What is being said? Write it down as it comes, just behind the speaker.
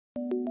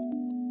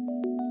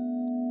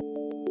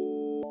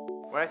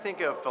When I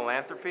think of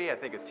philanthropy, I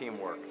think of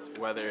teamwork.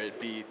 Whether it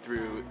be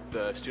through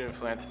the Student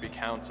Philanthropy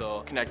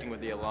Council, connecting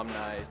with the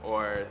alumni,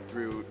 or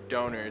through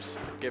donors,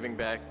 giving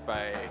back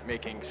by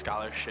making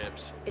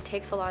scholarships. It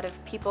takes a lot of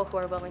people who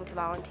are willing to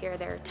volunteer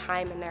their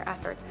time and their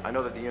efforts. I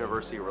know that the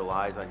university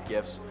relies on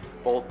gifts,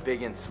 both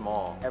big and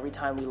small. Every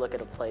time we look at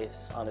a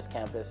place on this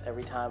campus,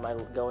 every time I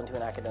go into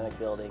an academic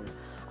building,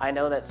 I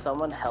know that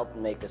someone helped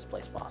make this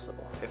place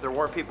possible. If there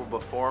weren't people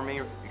before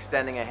me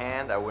extending a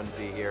hand, I wouldn't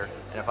be here.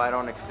 And if I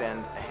don't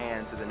extend a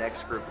hand to the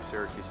next group of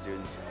Syracuse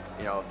students,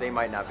 they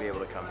might not be able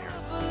to come here.